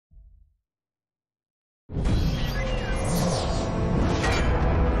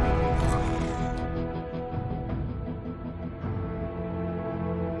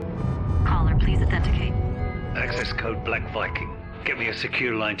code Black Viking. Get me a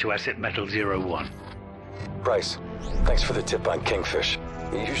secure line to Asset Metal 01. Price, thanks for the tip on Kingfish.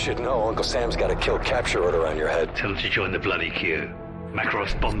 You should know Uncle Sam's got a kill capture order on your head. Tell him to join the bloody queue.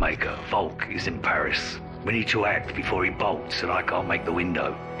 Makarov's bomb maker, Volk, is in Paris. We need to act before he bolts, and I can't make the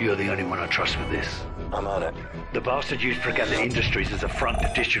window. You're the only one I trust with this. I'm on it. The bastard used Fregatta Industries as a front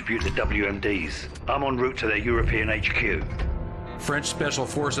to distribute the WMDs. I'm en route to their European HQ. French Special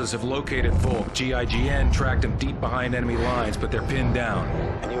Forces have located Volk. GIGN tracked him deep behind enemy lines, but they're pinned down.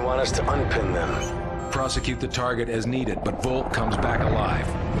 And you want us to unpin them? Prosecute the target as needed, but Volk comes back alive.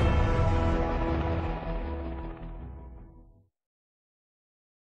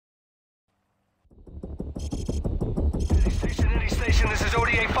 Station, this is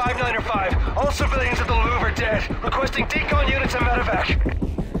ODA 595. All civilians at the Louvre are dead. Requesting TEKİN units and medevac.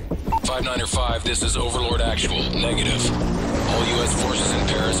 595, this is Overlord Actual. Negative. All U.S. forces in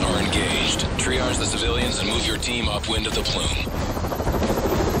Paris are engaged. Triage the civilians and move your team upwind of the plume.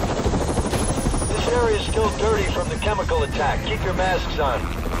 This area is still dirty from the chemical attack. Keep your masks on.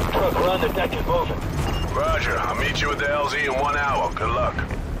 Truck, we're on the deck and moving. Roger. I'll meet you at the LZ in 1 hour. Good luck.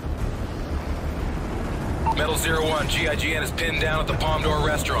 Metal 01, GIGN is pinned down at the Palm d'Or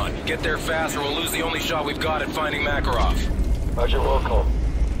restaurant. Get there fast or we'll lose the only shot we've got at finding Makarov. Roger, local.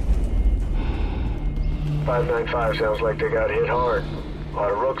 595 sounds like they got hit hard. A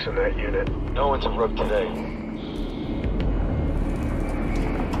lot of rooks in that unit. No one's a rook today.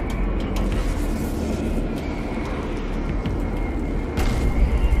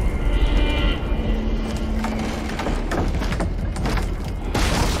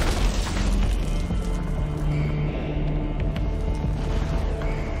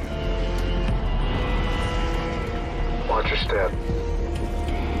 Watch your step.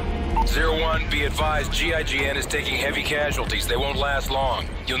 01, be advised, GIGN is taking heavy casualties. They won't last long.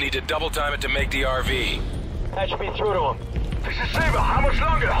 You'll need to double time it to make the RV. Patch me through to him. This is Saber. How much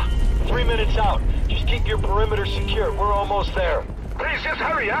longer? 3 minutes out. Just keep your perimeter secure. We're almost there. Please, just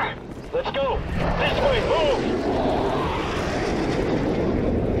hurry, huh? Let's go. This way, move!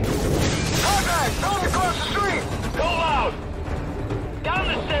 Contact! Going across the street! Go loud! Down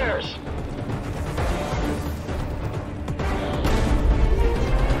the stairs!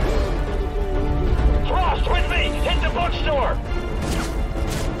 Frost, with me! Hit the bookstore!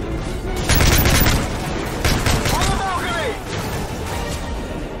 On the balcony!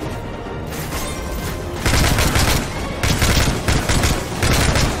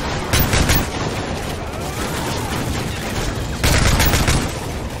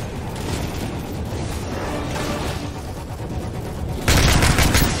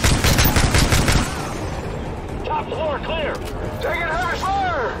 Top floor clear! Taking heavy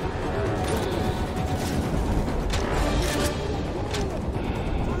fire!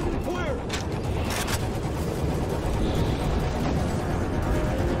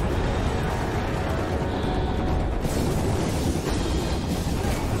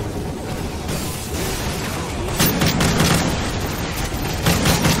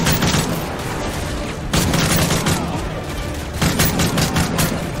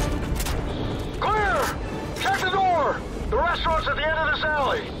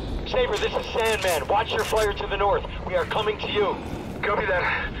 Saber, this is Sandman. Watch your flyer to the north. We are coming to you. Copy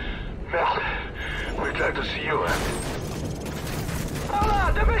that. Mel, we're glad to see you.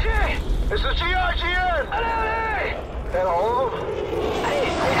 Hola, Debussy! It's the GIGN! Allez! And all of them?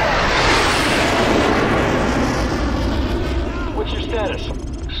 What's your status?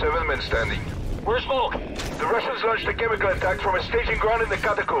 7 men standing. Where's Volk? The Russians launched a chemical attack from a staging ground in the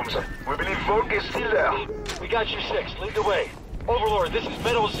catacombs. We believe Volk is still there. We got you 6. Lead the way. Overlord, this is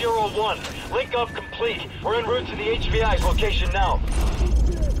Metal 01. Link up complete. We're en route to the HVI's location now.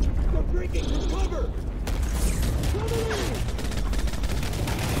 They're breaking cover!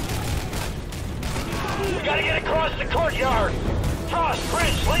 We gotta get across the courtyard! Frost,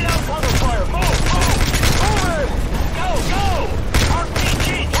 Bridge, lay down cover fire! Move! Move! Move it! Go! Go! RPG,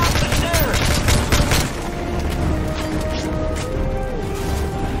 top the stairs!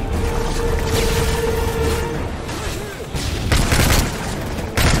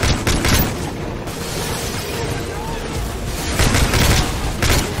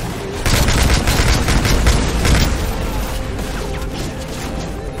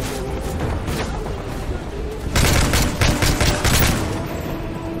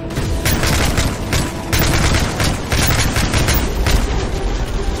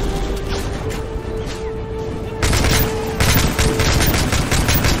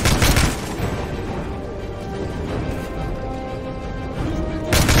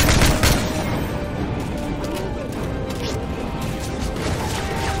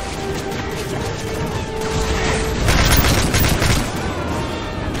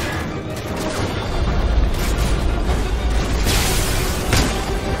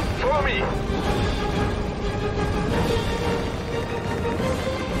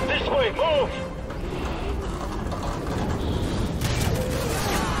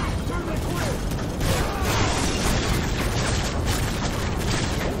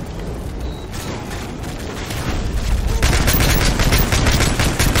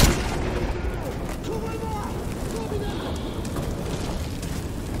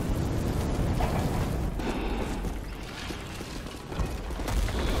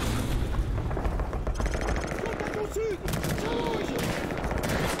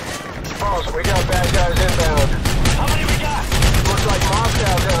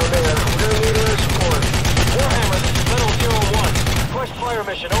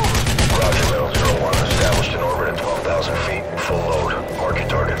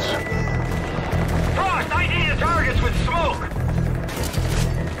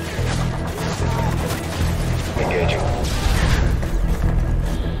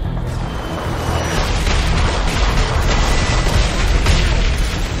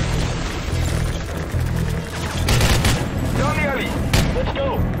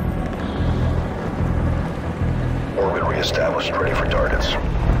 established, ready for targets.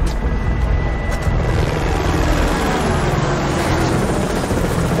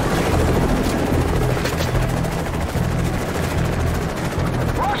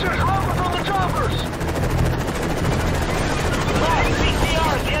 Russians, rockets on the choppers! Right,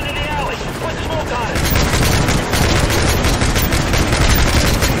 CTR at the end of the alley. Put smoke on it.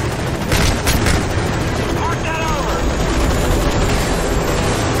 Mark that over.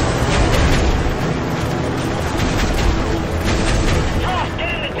 Toss, get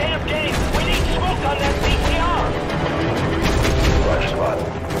in the damn game. We need smoke on that CTR. Roger, spot.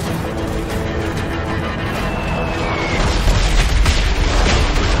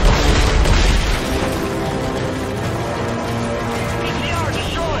 CTR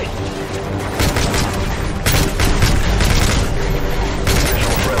destroyed.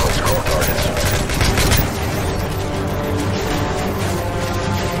 Visual friendlies, call targets.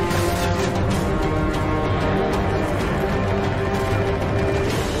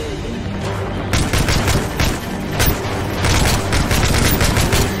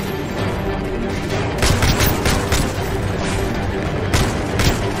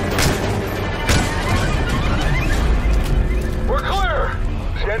 We're clear!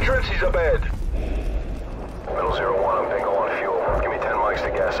 The entrance is ahead. Middle 01, I'm bingo on fuel. Give me 10 mics to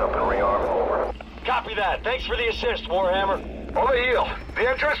gas up and rearm. Over. Copy that. Thanks for the assist, Warhammer. Over here. The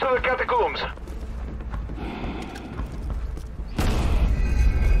entrance to the catacombs.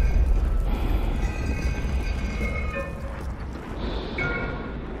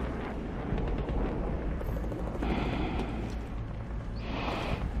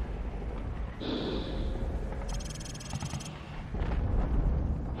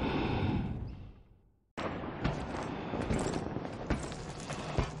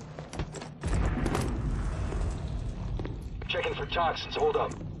 Checking for toxins. Hold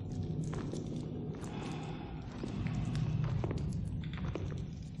up.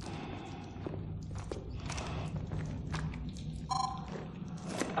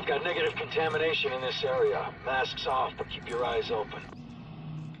 I've got negative contamination in this area. Masks off, but keep your eyes open.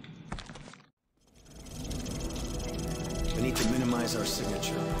 We need to minimize our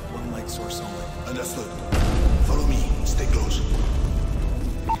signature. One light source only. Understood. Follow me. Stay close.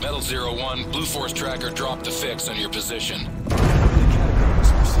 Metal 01, Blue Force tracker dropped the fix on your position. The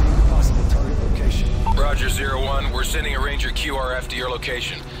catacombs. Proceeding to possible target location. Roger 01, we're sending a Ranger QRF to your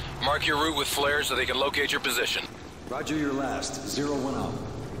location. Mark your route with flares so they can locate your position. Roger your last. 01 out.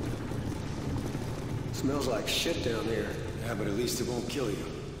 Smells like shit down here. Yeah, but at least it won't kill you.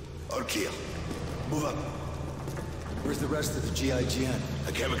 Or kill. Move up. Where's the rest of the GIGN?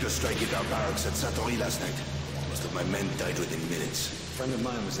 A chemical strike at our barracks at Satori last night. Most of my men died within minutes. A friend of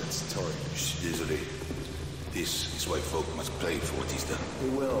mine was at Satori. Désolé. This is why folk must pay for what he's done. We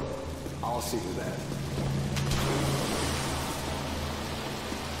will. I'll see to that.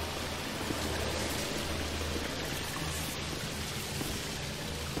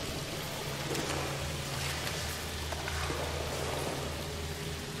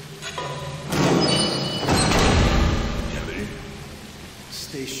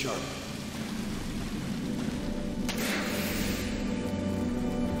 Stay sharp.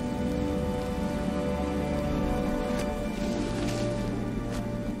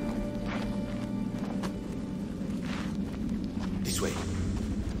 This way.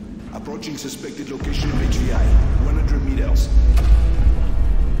 Approaching suspected location of HVI. 100 meters.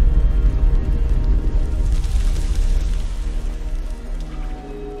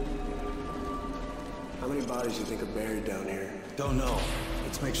 How many bodies do you think are buried down here? Don't know.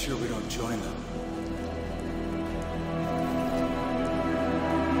 Let's make sure we don't join them.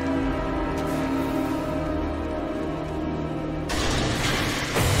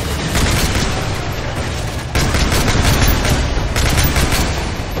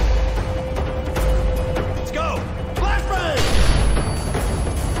 Let's go! Flashbang!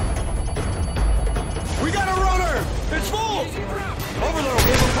 We got a runner! It's full! Overlord,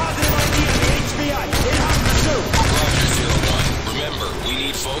 we have a positive ID in the HVI. In-house pursuit! Roger 01, remember, we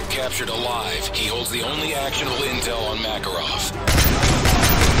need folk captured alive. He holds the only actionable intel on Makarov.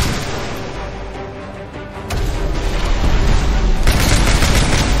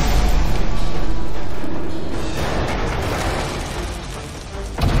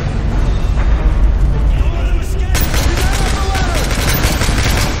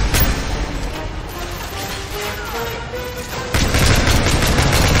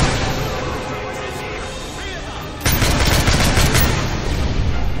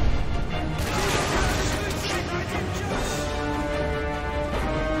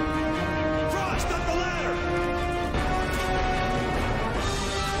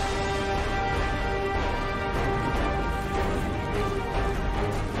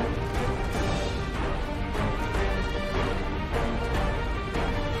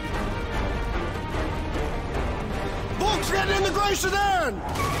 Penetration in!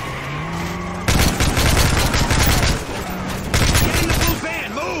 Get in the blue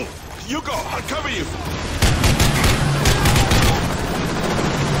van, move! You go, I'll cover you.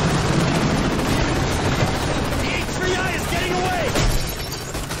 The H3I is getting away!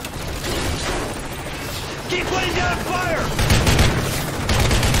 Keep laying down fire!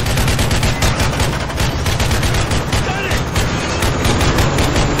 Done it!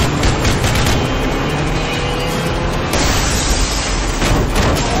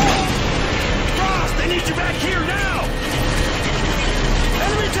 Frost, they need you back here now!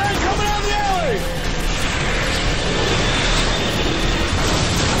 Enemy tank coming out of the alley!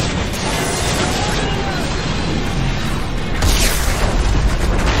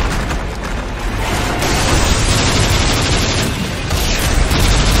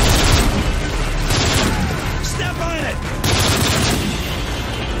 Step on it!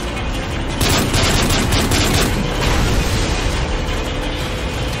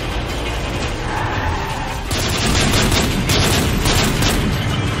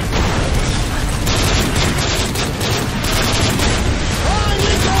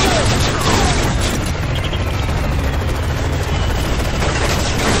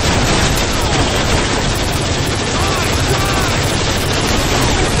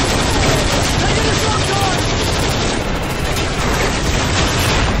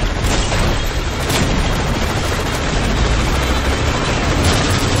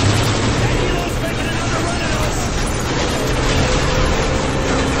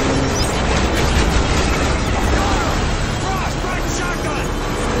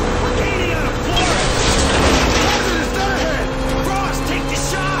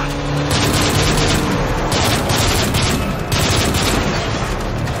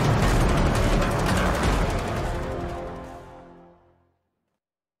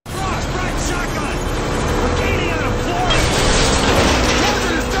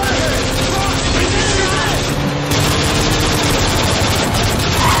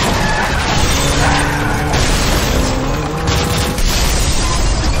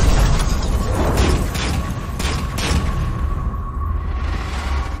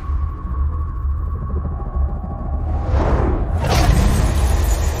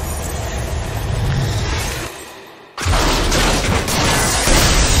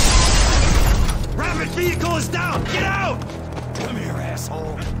 Vehicle is down! Get out! Come here,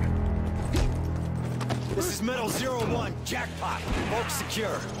 asshole. This is Metal 01, jackpot. Bulk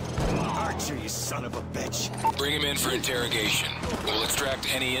secure. Archer, you son of a bitch. Bring him in for interrogation. We'll extract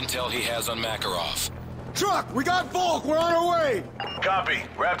any intel he has on Makarov. Truck, we got Volk. We're on our way. Copy.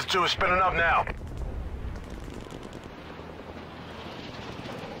 Raptor 2 is spinning up now.